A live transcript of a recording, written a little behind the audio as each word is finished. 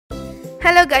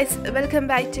Hello guys, welcome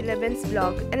back to Lebens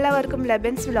vlog. എല്ലാവർക്കും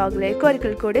Lebens vlogലേക്ക്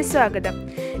ഒരിക്കൽ കൂടി സ്വാഗതം.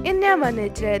 ഇന്ന് ഞാൻ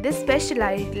വന്നിട്ടുള്ളത് സ്പെഷ്യൽ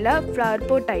ആയിട്ടുള്ള ഫ്ലവർ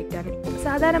പോട്ട് ആയിട്ടാണ്.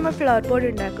 സാധാരണ നമ്മൾ ഫ്ലവർ പോട്ട്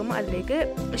ഉണ്ടാക്കുമ്പോൾ അതിലേക്ക്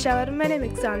ഷവർമയുടെ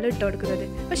മിക്സ് ആണ് ഇട്ട് കൊടുക്കുന്നത്.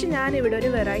 പക്ഷെ ഞാൻ ഇവിടെ ഒരു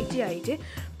വെറൈറ്റി ആയിട്ട്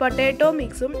പൊട്ടാറ്റോ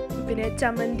മിക്സും പിന്നെ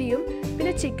ചമ്മന്തിയും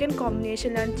പിന്നെ ചിക്കൻ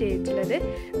കോമ്പിനേഷനിലാണ് ചെയ്തിട്ടുള്ളത്.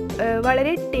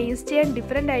 വളരെ ടേസ്റ്റി ആൻഡ്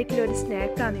ഡിഫറെൻ്റ് ആയിട്ടുള്ള ഒരു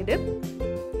സ്നാക്കാണിത്.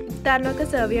 ഇഫ്താറിനൊക്കെ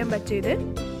സെർവ് ചെയ്യാൻ പറ്റിയത്.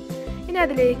 ഇനി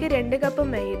അതിലേക്ക് 2 കപ്പ്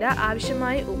മൈദ,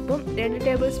 ആവശ്യമായ ഉപ്പും 2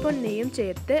 ടേബിൾ സ്പൂൺ നെയ്യും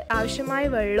ചേർത്ത് ആവശ്യമായ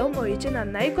വെള്ളവും ഒഴിച്ച്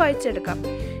നന്നായി കുഴച്ചെടുക്കാം.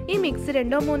 ഈ മിക്സ്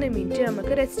 2-3 മിനിറ്റ്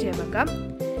നമുക്ക് റെസ്റ്റ് ചെയ്യാൻ വെക്കാം.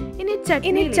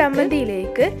 ഇനി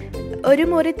ചമ്മന്തിയിലേക്ക് 1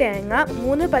 മുറി തേങ്ങ,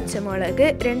 3 പച്ചമുളക്,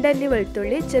 2 അല്ലി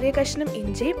വെളുത്തുള്ളി, ചെറിയ കഷ്ണം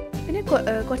ഇഞ്ചി, പിന്നെ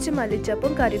കുറച്ച്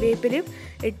മല്ലിച്ചപ്പും കറിവേപ്പിലയും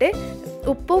ഇട്ട്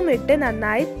ഉപ്പും ഇട്ട്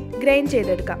നന്നായി ഗ്രൈൻഡ്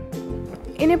ചെയ്തെടുക്കാം.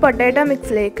 ഇനി പൊട്ടാറ്റോ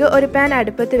മിക്സിലേക്ക് ഒരു പാൻ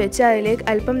അടുപ്പത്ത് വെച്ച് അതിലേക്ക്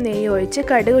അല്പം നെയ്യ് ഒഴിച്ച്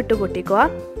കടുക് ഇട്ട് പൊട്ടിക്കുക.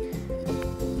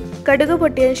 കടുക്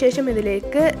പൊട്ടിയതിന് ശേഷം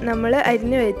ഇതിലേക്ക് നമ്മൾ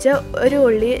അരിഞ്ഞു വെച്ച ഒരു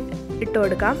ഉള്ളി ഇട്ട്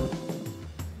കൊടുക്കാം.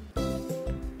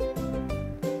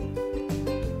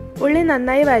 ഉള്ളി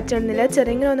നന്നായി വഴറ്റണമെന്നില്ല,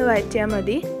 ചെറുങ്ങനെ ഒന്ന് വഴറ്റിയാൽ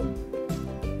മതി.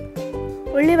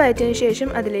 ഉള്ളി വഴറ്റിയതിന് ശേഷം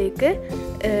അതിലേക്ക്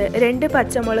 2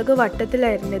 പച്ചമുളക് വട്ടത്തിൽ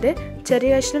അരിഞ്ഞത്,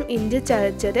 ചെറിയ കഷ്ണം ഇഞ്ചി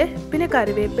ചതച്ചത്, പിന്നെ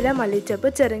കറിവേപ്പില, മല്ലിച്ചപ്പ്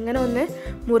ചെറുങ്ങനെ ഒന്ന്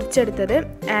മുറിച്ചെടുത്തത്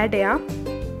ആഡ് ചെയ്യാം.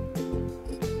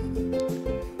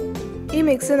 ഈ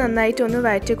മിക്സ് നന്നായിട്ടൊന്ന്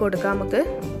വഴറ്റി കൊടുക്കാം. നമുക്ക്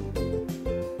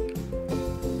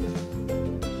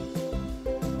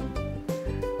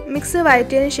മിക്സ്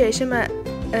വഴറ്റിയതിന് ശേഷം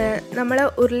നമ്മൾ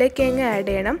ഉരുളക്കിഴങ്ങ് ആഡ്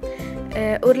ചെയ്യണം.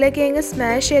 ഉരുളക്കിഴങ്ങ്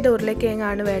സ്മാഷ് ചെയ്ത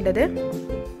ഉരുളക്കിഴങ്ങാണ് വേണ്ടത്.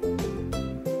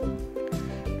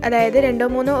 അതായത്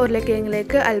 2-3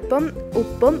 ഉരുളക്കിഴങ്ങിലേക്ക് അല്പം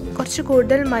ഉപ്പും കുറച്ച്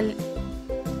കൂടുതൽ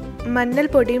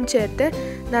മഞ്ഞൾപ്പൊടിയും ചേർത്ത്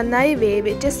നന്നായി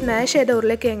വേവിച്ച് സ്മാഷ് ചെയ്ത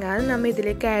ഉരുളക്കിഴങ്ങാണ് നമ്മൾ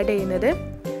ഇതിലേക്ക് ആഡ് ചെയ്യുന്നത്.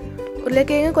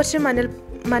 ഉരുളക്കിഴങ്ങ് കുറച്ച്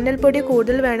മഞ്ഞൾപ്പൊടി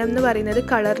കൂടുതൽ വേണമെന്ന് പറയുന്നത്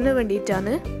കളറിന്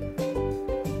വേണ്ടിയിട്ടാണ്.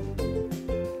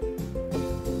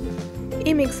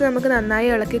 ഈ മിക്സ് നമുക്ക് നന്നായി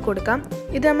ഇളക്കി കൊടുക്കാം.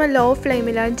 ഇത് നമ്മൾ ലോ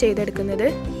ഫ്ലെയിമിലാണ് ചെയ്തെടുക്കുന്നത്.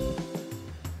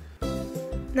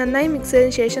 നന്നായി മിക്സ്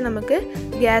ചെയ്തതിന് ശേഷം നമുക്ക്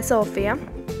ഗ്യാസ് ഓഫ് ചെയ്യാം.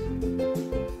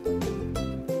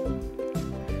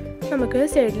 നമുക്ക്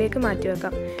സൈഡിലേക്ക് മാറ്റി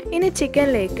വെക്കാം. ഇനി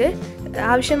ചിക്കനിലേക്ക്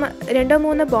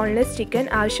 2-3 ബോൺലെസ് ചിക്കൻ,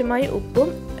 ആവശ്യമായ ഉപ്പും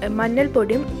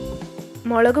മഞ്ഞൾപ്പൊടിയും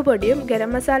മുളക് പൊടിയും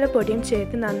ഗരം മസാല പൊടിയും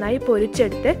ചേർത്ത് നന്നായി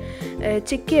പൊരിച്ചെടുത്ത്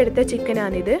ചിക്കിയെടുത്ത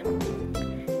ചിക്കനാണിത്.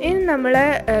 ഇനി നമ്മൾ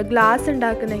ഗ്ലാസ്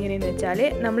ഉണ്ടാക്കുന്നത് എങ്ങനെയെന്ന് വെച്ചാൽ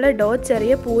നമ്മൾ ഡോ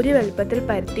ചെറിയ പൂരി വലുപ്പത്തിൽ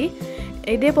പരത്തി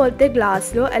ഇതേപോലത്തെ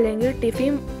ഗ്ലാസ്സിലോ അല്ലെങ്കിൽ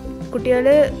ടിഫിൻ കുട്ടികൾ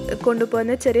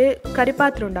കൊണ്ടുപോകുന്ന ചെറിയ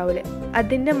കറിപ്പാത്രം ഉണ്ടാവില്ലേ,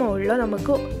 അതിൻ്റെ മുകളിലോ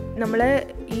നമ്മൾ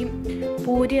ഈ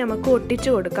പൂരി നമുക്ക് ഒട്ടിച്ചു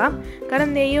കൊടുക്കാം.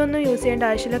 കാരണം നെയ്യൊന്നും യൂസ് ചെയ്യേണ്ട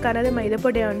ആവശ്യമില്ല, കാരണം അത്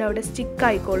മൈദപ്പൊടി ആയതുകൊണ്ട് അവിടെ സ്റ്റിക്ക്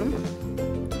ആയിക്കോളും.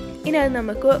 ഇനി അത്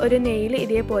നമുക്ക് ഒരു നെയ്യിൽ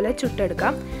ഇതേപോലെ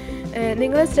ചുട്ടെടുക്കാം.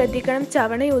 നിങ്ങൾ ശ്രദ്ധിക്കണം,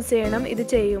 ചവണ യൂസ് ചെയ്യണം ഇത്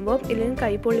ചെയ്യുമ്പോൾ, ഇല്ലെങ്കിൽ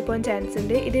കൈ പൊള്ളിപ്പോകാൻ ചാൻസ്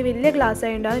ഉണ്ട്. ഇത് വലിയ ഗ്ലാസ്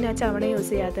ആയതുകൊണ്ടാണ് ഞാൻ ചവണ യൂസ്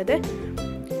ചെയ്യാത്തത്.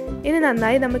 ഇത്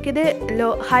നന്നായി നമുക്കിത്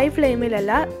ഹൈ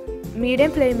ഫ്ലെയിമിലല്ല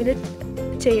മീഡിയം ഫ്ലെയിമിൽ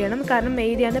ചെയ്യണം. കാരണം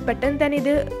മൈദയാണ്, പെട്ടെന്ന് തന്നെ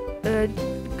ഇത്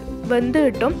വെന്ത്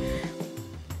കിട്ടും.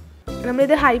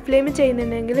 നമ്മളിത് ഹൈ ഫ്ലെയിമിൽ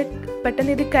ചെയ്യുന്നുണ്ടെങ്കിൽ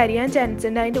പെട്ടെന്ന് ഇത് കരിയാൻ ചാൻസ്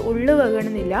ഉണ്ട്, അതിൻ്റെ ഉള്ളു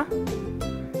വേകണമെന്നില്ല.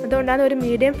 അതുകൊണ്ടാണ് ഒരു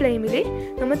മീഡിയം ഫ്ലെയിമിൽ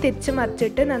നമ്മൾ തിരിച്ച്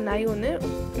മറിച്ചിട്ട് നന്നായി ഒന്ന്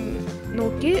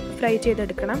നോക്കി ഫ്രൈ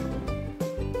ചെയ്തെടുക്കണം.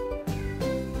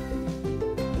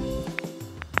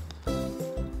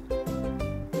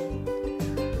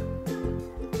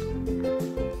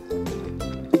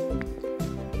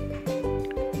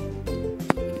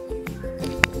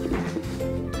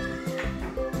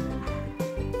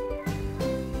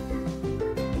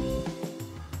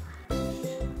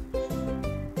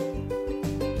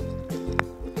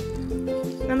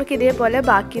 നമുക്കിതേപോലെ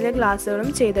ബാക്കിയുള്ള ഗ്ലാസ്സുകളും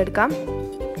ചെയ്തെടുക്കാം.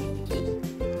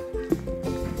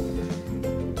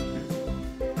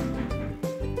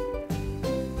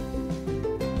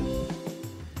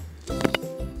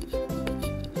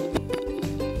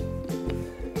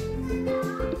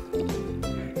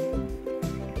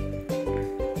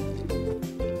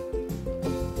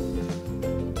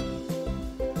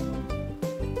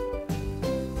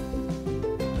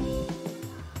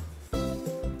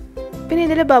 പിന്നെ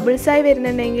ഇതിൽ ബബിൾസായി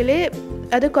വരുന്നുണ്ടെങ്കിൽ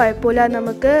അത് കുഴപ്പമില്ല,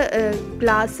 നമുക്ക്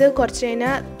ഗ്ലാസ് കുറച്ച്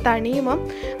കഴിഞ്ഞാൽ തണിയുമ്പം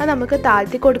അത് നമുക്ക്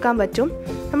താഴ്ത്തി കൊടുക്കാൻ പറ്റും.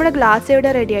 നമ്മുടെ ഗ്ലാസ്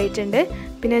ഇവിടെ റെഡി ആയിട്ടുണ്ട്.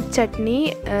 പിന്നെ ചട്നി,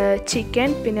 ചിക്കൻ,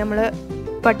 പിന്നെ നമ്മൾ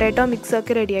പൊട്ടാറ്റോ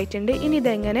മിക്സൊക്കെ റെഡി ആയിട്ടുണ്ട്. ഇനി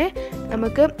ഇതെങ്ങനെ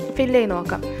നമുക്ക് ഫില്ല് ചെയ്ത്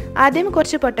നോക്കാം. ആദ്യം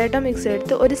കുറച്ച് പൊട്ടാറ്റോ മിക്സ്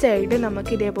എടുത്ത് ഒരു സൈഡ്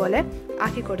നമുക്ക് ഇതേപോലെ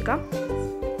ആക്കി കൊടുക്കാം.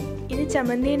 ഇനി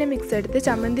ചമ്മന്തിൻ്റെ മിക്സ് എടുത്ത്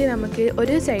ചമ്മന്തി നമുക്ക്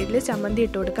ഒരു സൈഡിൽ ചമ്മന്തി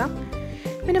ഇട്ട് കൊടുക്കാം.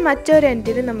 പിന്നെ മറ്റൊരു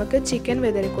എൻഡിൽ നമുക്ക് ചിക്കൻ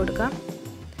വിതറി കൊടുക്കാം.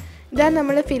 ഇതാണ്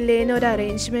നമ്മൾ ഫില്ല് ചെയ്യുന്ന ഒരു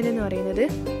അറേഞ്ച്മെൻറ്റ് എന്ന് പറയുന്നത്.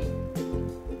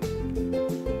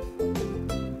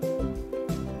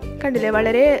 കണ്ടില്ലേ,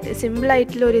 വളരെ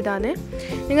സിമ്പിളായിട്ടുള്ളൊരു ഇതാണ്.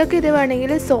 നിങ്ങൾക്ക് ഇത്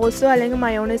വേണമെങ്കിൽ സോസോ അല്ലെങ്കിൽ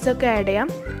മയോണൈസോ ഒക്കെ ആഡ് ചെയ്യാം.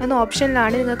 അത്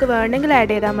ഓപ്ഷനിലാണ്, നിങ്ങൾക്ക് വേണമെങ്കിൽ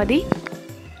ആഡ് ചെയ്താൽ മതി.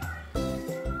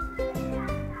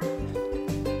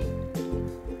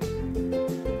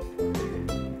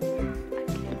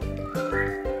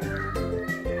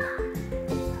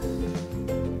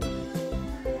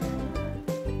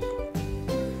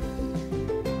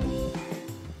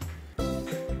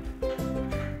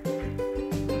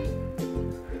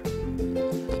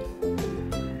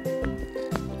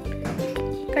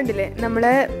 കണ്ടില്ലേ,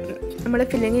 നമ്മളെ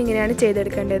ഫില്ലിങ് ഇങ്ങനെയാണ്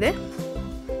ചെയ്തെടുക്കേണ്ടത്.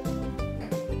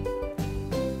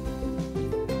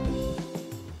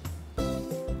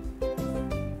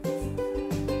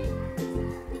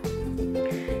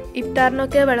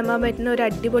 ഇഫ്താറിനൊക്കെ വിളമ്പാൻ പറ്റുന്ന ഒരു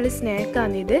അടിപൊളി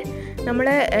സ്നാക്കാണിത്.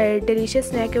 നമ്മളെ ഡെലീഷ്യസ്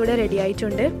സ്നാക്ക് ഇവിടെ റെഡി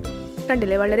ആയിട്ടുണ്ട്.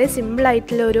 കണ്ടില്ലേ, വളരെ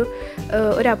സിമ്പിളായിട്ടുള്ള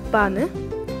ഒരു അപ്പാണ്.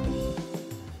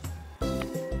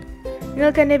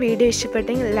 നിങ്ങൾക്ക് എൻ്റെ വീഡിയോ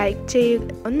ഇഷ്ടപ്പെട്ടെങ്കിൽ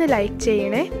ഒന്ന് ലൈക്ക്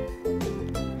ചെയ്യണേ.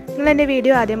 നിങ്ങൾ എൻ്റെ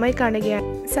വീഡിയോ ആദ്യമായി കാണുകയാണ്,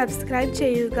 സബ്സ്ക്രൈബ്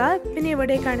ചെയ്യുക. പിന്നെ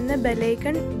ഇവിടെ കാണുന്ന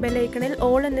ബെലൈക്കണിൽ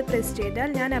ഓൾ എന്ന് പ്രസ് ചെയ്താൽ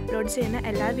ഞാൻ അപ്ലോഡ് ചെയ്യുന്ന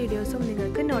എല്ലാ വീഡിയോസും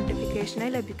നിങ്ങൾക്ക്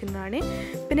നോട്ടിഫിക്കേഷനായി ലഭിക്കുന്നതാണ്.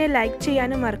 പിന്നെ ലൈക്ക്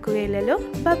ചെയ്യാനും മറക്കുകയില്ലല്ലോ.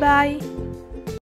 ബൈ.